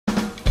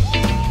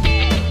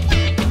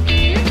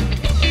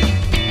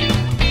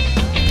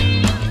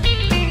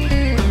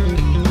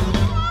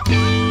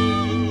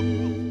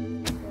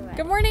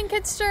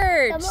Kids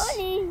Church! Good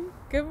morning.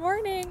 Good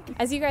morning.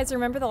 As you guys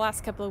remember, the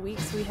last couple of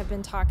weeks we have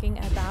been talking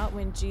about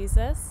when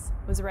Jesus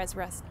was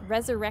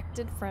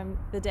resurrected from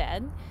the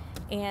dead,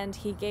 and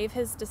he gave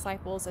his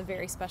disciples a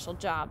very special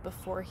job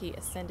before he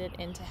ascended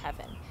into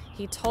heaven.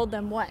 He told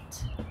them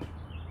what?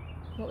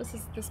 What was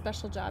the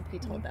special job he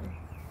told them?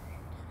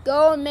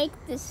 Go and make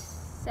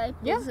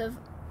disciples of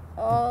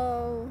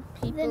all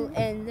people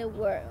in the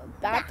world,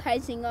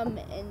 baptizing them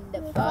in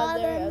the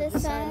Father, of the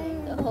Son,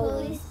 and the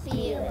Holy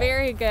Spirit.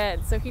 Very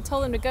good. So he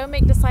told them to go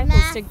make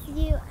disciples to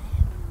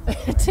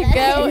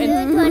go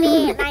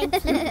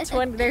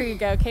and there you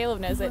go. Caleb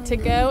knows it. To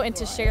go and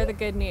to share the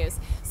good news.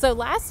 So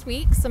last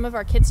week, some of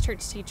our Kids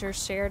Church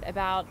teachers shared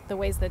about the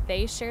ways that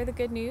they share the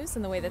good news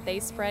and the way that they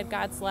spread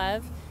God's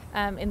love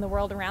in the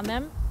world around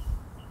them.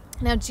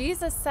 Now,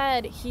 Jesus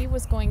said he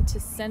was going to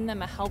send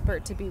them a helper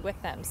to be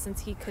with them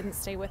since he couldn't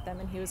stay with them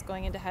and he was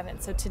going into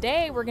heaven. So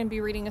today we're going to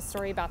be reading a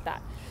story about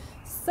that.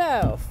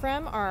 So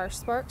from our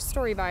Spark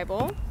Story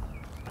Bible,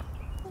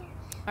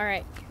 all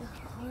right,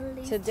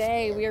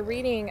 today we are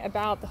reading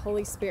about the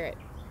Holy Spirit.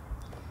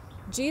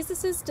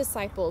 Jesus'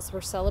 disciples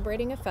were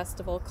celebrating a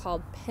festival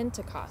called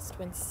Pentecost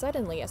when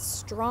suddenly a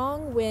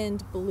strong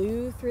wind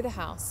blew through the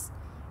house.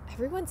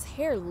 Everyone's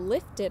hair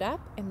lifted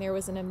up and there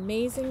was an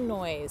amazing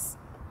noise.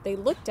 They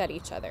looked at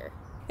each other.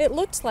 It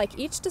looked like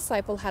each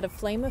disciple had a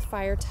flame of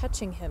fire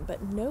touching him,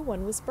 but no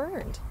one was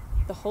burned.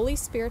 The Holy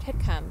Spirit had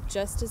come,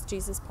 just as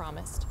Jesus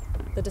promised.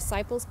 The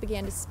disciples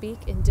began to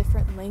speak in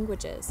different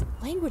languages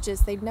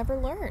they'd never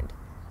learned.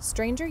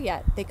 Stranger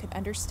yet, they could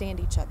understand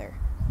each other.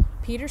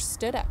 Peter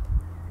stood up.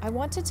 "I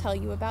want to tell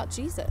you about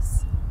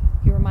Jesus."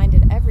 He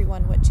reminded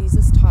everyone what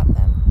Jesus taught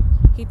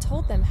them. He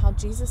told them how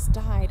Jesus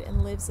died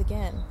and lives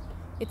again.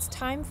 "It's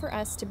time for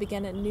us to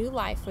begin a new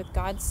life with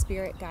God's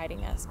Spirit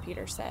guiding us,"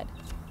 Peter said.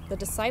 The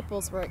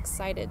disciples were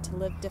excited to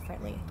live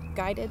differently,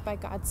 guided by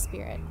God's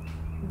Spirit.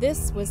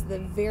 This was the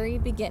very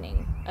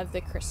beginning of the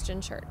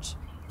Christian church.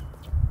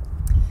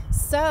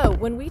 So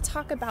when we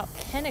talk about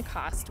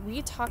Pentecost,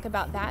 we talk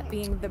about that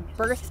being the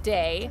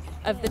birthday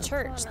of the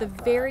church, the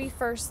very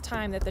first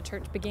time that the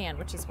church began,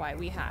 which is why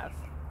we have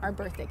our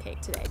birthday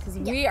cake today, because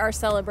we are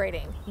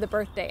celebrating the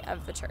birthday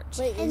of the church.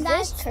 Wait, is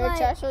this church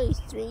actually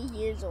 3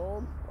 years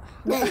old?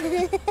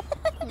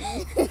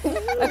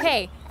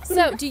 Okay,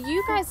 so do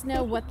you guys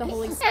know what the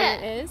Holy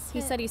Spirit is?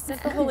 He said he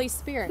sent the Holy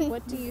Spirit.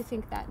 What do you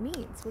think that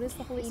means? What is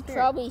the Holy Spirit? He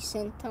probably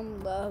sent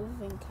them love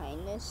and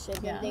kindness so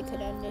that they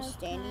could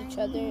understand each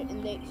other,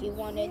 and that he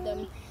wanted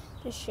them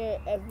to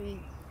share every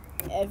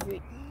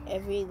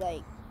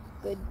like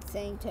good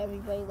thing to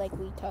everybody, like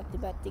we talked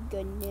about the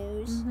good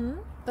news. Mm-hmm.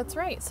 That's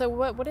right. So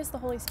what is the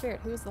Holy Spirit?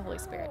 Who is the Holy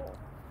Spirit?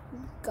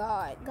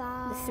 God.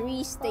 The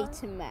three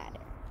states of matter.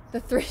 The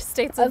three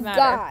states of matter.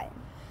 God.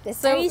 The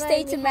three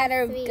states of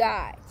matter of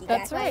God. You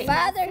That's got right. the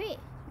Father,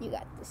 you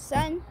got the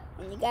Son,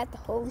 and you got the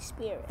Holy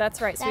Spirit. That's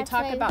right. So we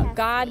talk about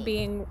God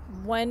being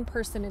one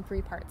person in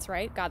three parts,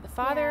 right? God the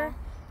Father,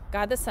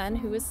 God the Son,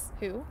 who is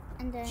who?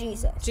 And then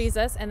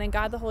Jesus, and then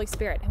God the Holy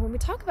Spirit. And when we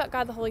talk about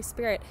God the Holy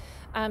Spirit,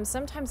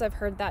 sometimes I've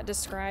heard that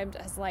described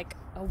as like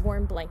a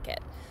warm blanket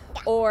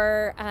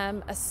or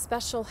a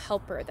special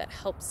helper that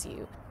helps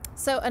you.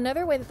 So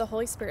another way that the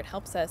Holy Spirit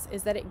helps us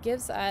is that it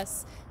gives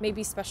us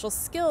maybe special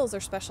skills or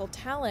special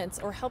talents,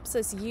 or helps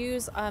us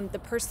use the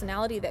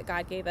personality that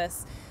God gave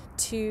us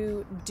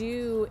to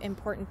do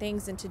important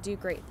things and to do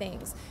great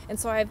things. And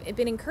so I've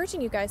been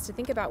encouraging you guys to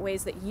think about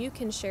ways that you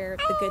can share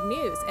the good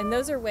news. And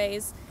those are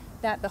ways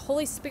that the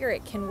Holy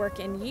Spirit can work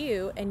in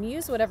you and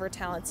use whatever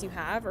talents you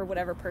have or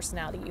whatever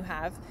personality you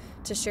have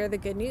to share the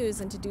good news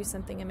and to do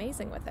something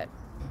amazing with it.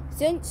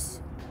 Since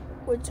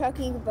we're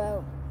talking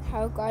about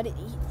how God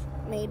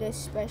made us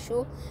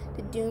special,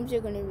 the Dooms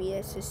are going to read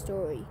us a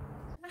story.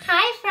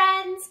 Hi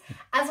friends!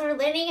 As we're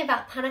learning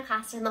about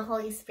Pentecost and the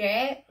Holy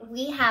Spirit,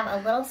 we have a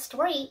little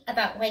story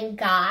about when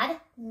God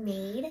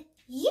made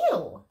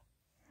you.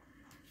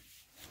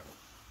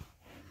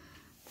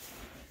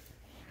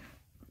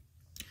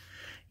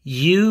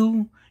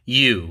 You.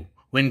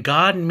 When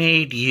God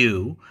made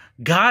you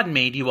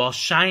all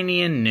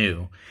shiny and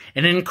new.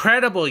 An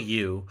incredible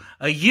you,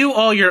 a you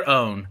all your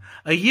own,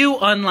 a you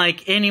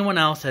unlike anyone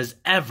else has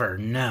ever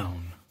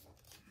known.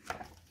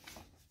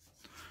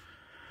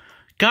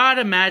 God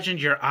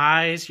imagined your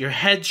eyes, your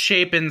head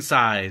shape and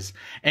size,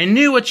 and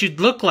knew what you'd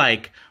look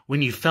like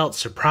when you felt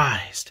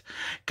surprised.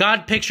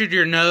 God pictured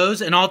your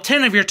nose and all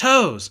 10 of your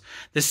toes.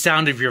 The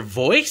sound of your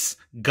voice,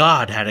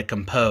 God had it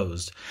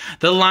composed.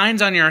 The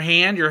lines on your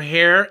hand, your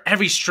hair,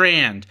 every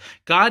strand.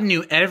 God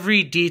knew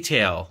every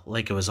detail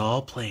like it was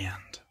all planned.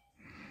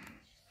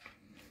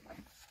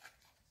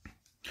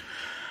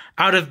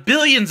 Out of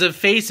billions of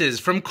faces,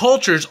 from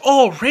cultures,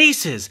 all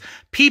races,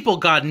 people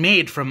God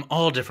made from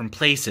all different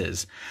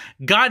places.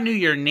 God knew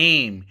your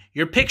name,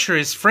 your picture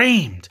is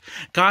framed.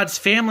 God's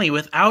family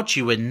without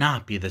you would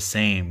not be the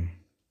same.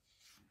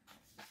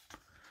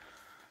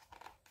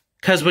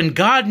 'Cause when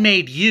God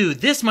made you,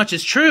 this much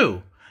is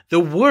true. The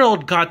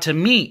world got to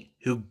meet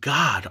who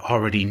God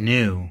already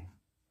knew.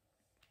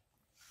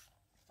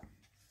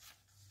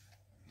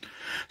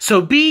 So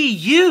be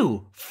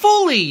you,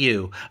 fully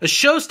you, a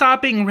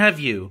show-stopping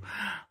review.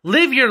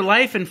 Live your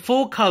life in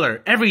full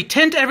color, every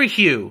tint, every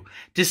hue.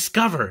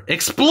 Discover,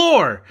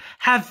 explore,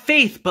 have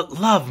faith but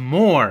love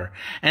more,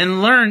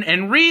 and learn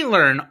and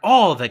relearn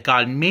all that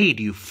God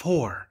made you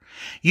for.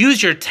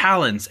 Use your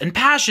talents and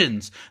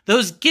passions,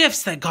 those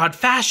gifts that God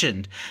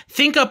fashioned.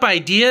 Think up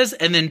ideas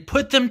and then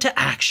put them to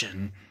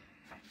action.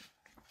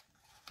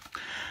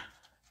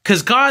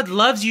 'Cause God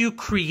loves you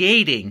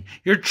creating,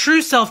 your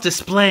true self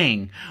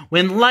displaying,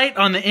 when light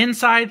on the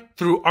inside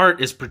through art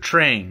is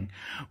portraying.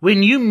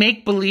 When you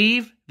make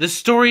believe, the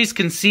stories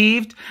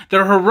conceived,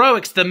 the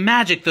heroics, the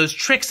magic, those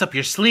tricks up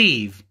your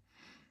sleeve.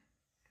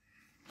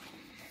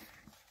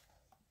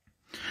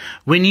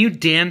 When you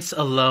dance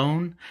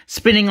alone,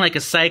 spinning like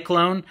a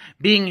cyclone,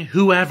 being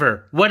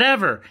whoever,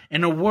 whatever,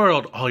 in a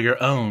world all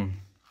your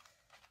own.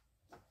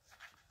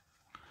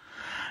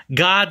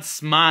 God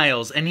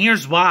smiles, and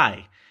here's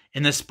why.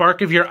 In the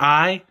spark of your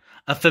eye,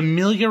 a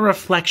familiar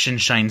reflection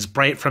shines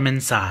bright from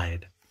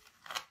inside.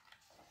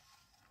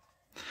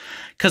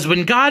 'Cause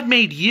when God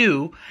made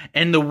you,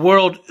 and the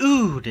world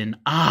oohed and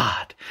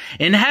awed,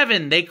 in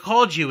heaven they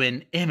called you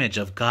an image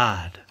of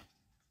God.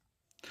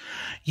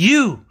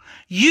 You,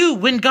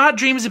 when God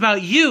dreams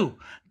about you,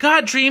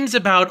 God dreams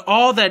about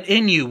all that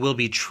in you will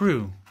be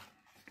true.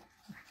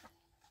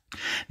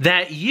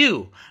 That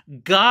you,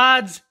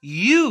 God's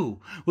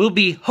you, will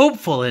be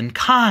hopeful and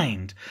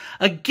kind,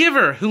 a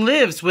giver who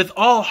lives with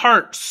all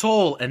heart,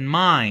 soul, and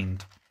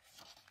mind.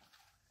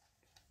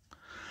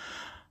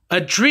 A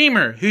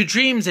dreamer who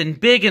dreams in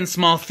big and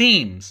small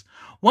themes,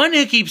 one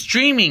who keeps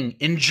dreaming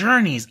in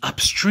journeys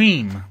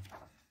upstream.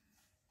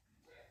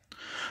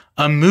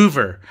 A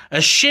mover,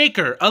 a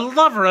shaker, a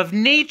lover of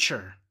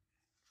nature.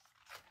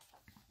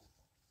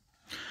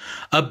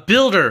 A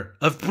builder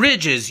of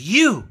bridges,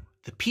 you,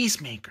 the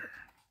peacemaker.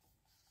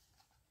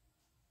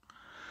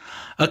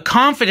 A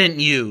confident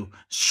you,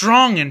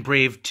 strong and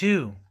brave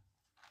too.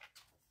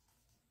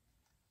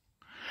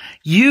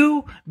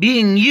 You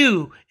being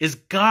you is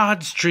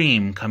God's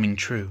dream coming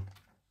true.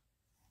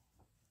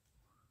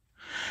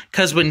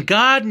 'Cause when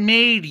God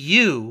made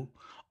you,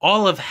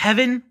 all of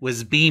heaven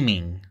was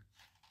beaming.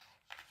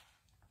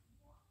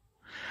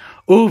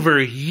 Over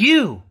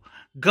you,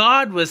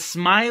 God was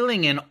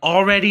smiling and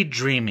already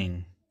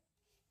dreaming.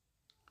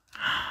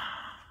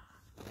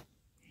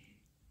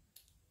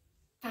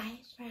 Bye,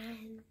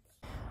 friends.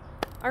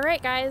 All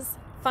right, guys.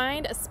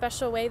 Find a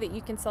special way that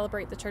you can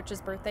celebrate the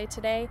church's birthday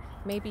today.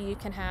 Maybe you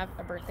can have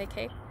a birthday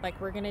cake like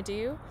we're going to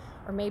do.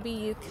 Or maybe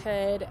you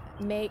could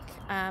make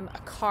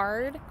a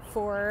card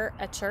for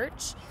a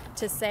church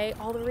to say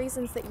all the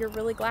reasons that you're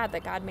really glad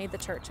that God made the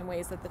church and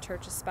ways that the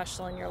church is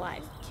special in your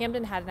life.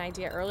 Camden had an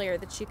idea earlier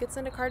that you could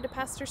send a card to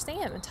Pastor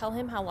Sam and tell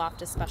him how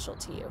Loft is special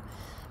to you.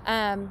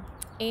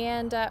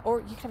 Or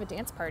you could have a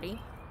dance party.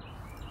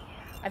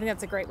 I think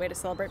that's a great way to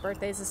celebrate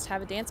birthdays, is to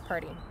have a dance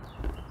party.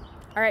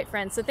 All right,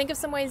 friends, so think of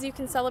some ways you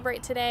can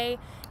celebrate today.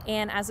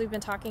 And as we've been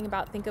talking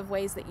about, think of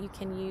ways that you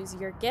can use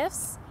your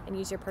gifts and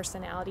use your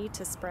personality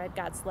to spread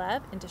God's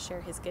love and to share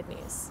his good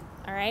news.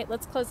 All right,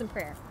 let's close in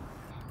prayer.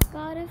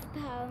 God of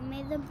power,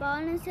 may the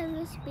boldness of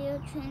the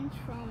Spirit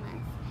transform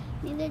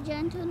us. May the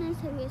gentleness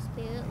of your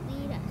Spirit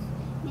lead us.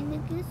 May the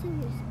gifts of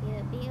your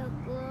Spirit be our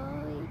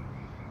glory,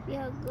 be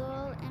our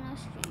goal and our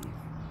strength,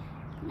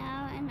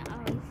 now and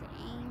always.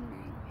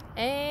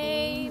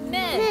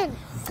 Amen.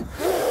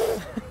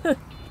 Amen.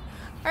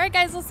 All right,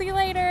 guys, we'll see you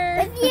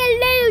later. See you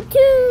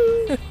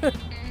later, too.